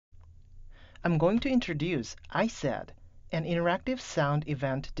I'm going to introduce I-SED, an interactive sound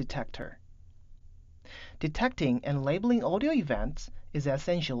event detector. Detecting and labeling audio events is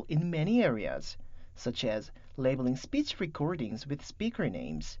essential in many areas, such as labeling speech recordings with speaker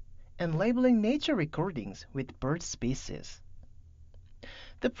names and labeling nature recordings with bird species.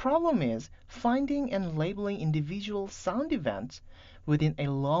 The problem is finding and labeling individual sound events within a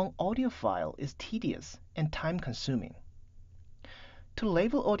long audio file is tedious and time-consuming. To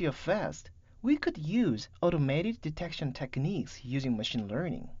label audio fast, we could use automated detection techniques using machine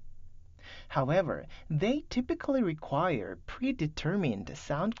learning. However, they typically require predetermined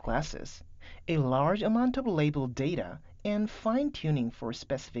sound classes, a large amount of labeled data, and fine-tuning for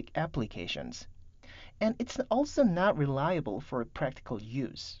specific applications. And it's also not reliable for practical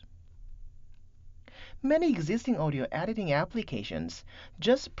use. Many existing audio editing applications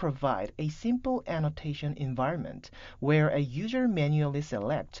just provide a simple annotation environment where a user manually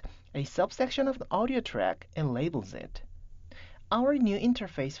selects a subsection of the audio track and labels it. Our new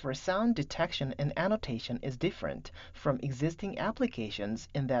interface for sound detection and annotation is different from existing applications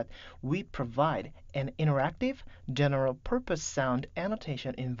in that we provide an interactive, general-purpose sound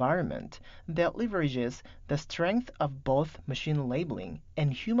annotation environment that leverages the strength of both machine labeling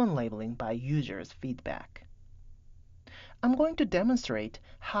and human labeling by users' feedback. I'm going to demonstrate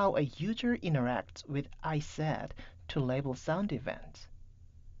how a user interacts with I-SED to label sound events.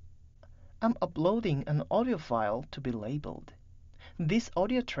 I'm uploading an audio file to be labeled. This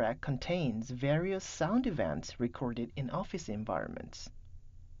audio track contains various sound events recorded in office environments.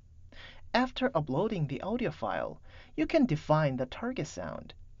 After uploading the audio file, you can define the target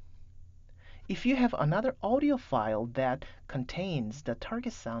sound. If you have another audio file that contains the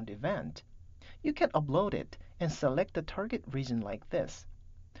target sound event, you can upload it and select the target region like this.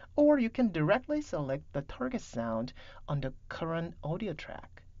 Or you can directly select the target sound on the current audio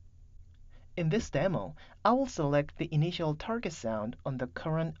track. In this demo, I will select the initial target sound on the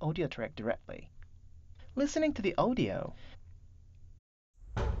current audio track directly. Listening to the audio,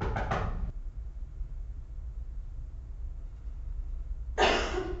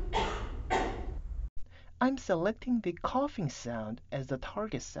 I'm selecting the coughing sound as the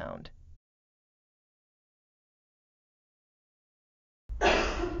target sound.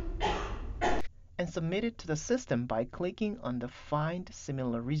 And submit it to the system by clicking on the Find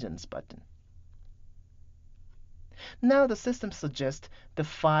Similar Regions button. Now the system suggests the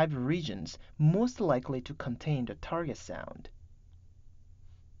 5 regions most likely to contain the target sound.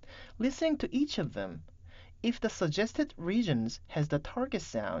 Listening to each of them, if the suggested regions has the target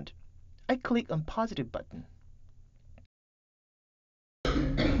sound, I click on positive button.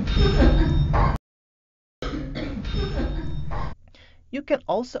 You can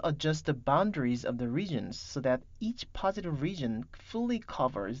also adjust the boundaries of the regions so that each positive region fully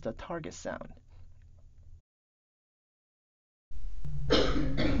covers the target sound.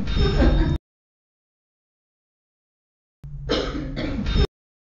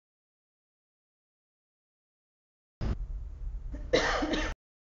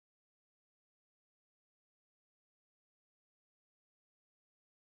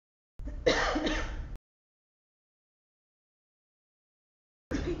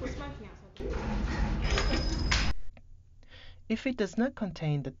 If it does not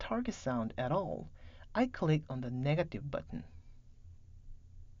contain the target sound at all, I click on the negative button.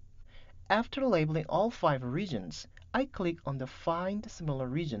 After labeling all 5 regions, I click on the Find Similar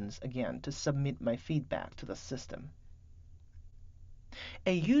Regions again to submit my feedback to the system.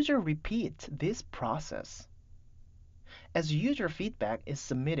 A user repeats this process. As user feedback is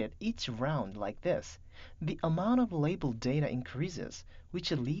submitted each round like this, the amount of labeled data increases,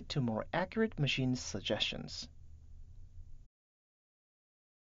 which lead to more accurate machine suggestions.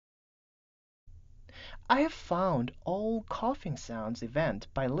 I have found all coughing sounds event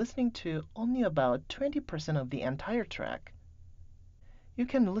by listening to only about 20% of the entire track. You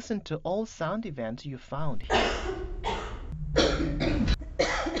can listen to all sound events you found here.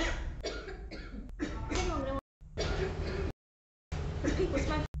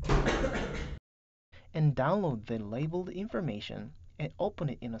 And download the labeled information and open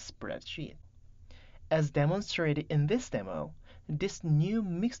it in a spreadsheet. As demonstrated in this demo, this new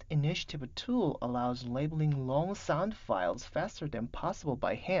mixed initiative tool allows labeling long sound files faster than possible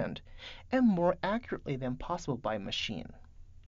by hand and more accurately than possible by machine.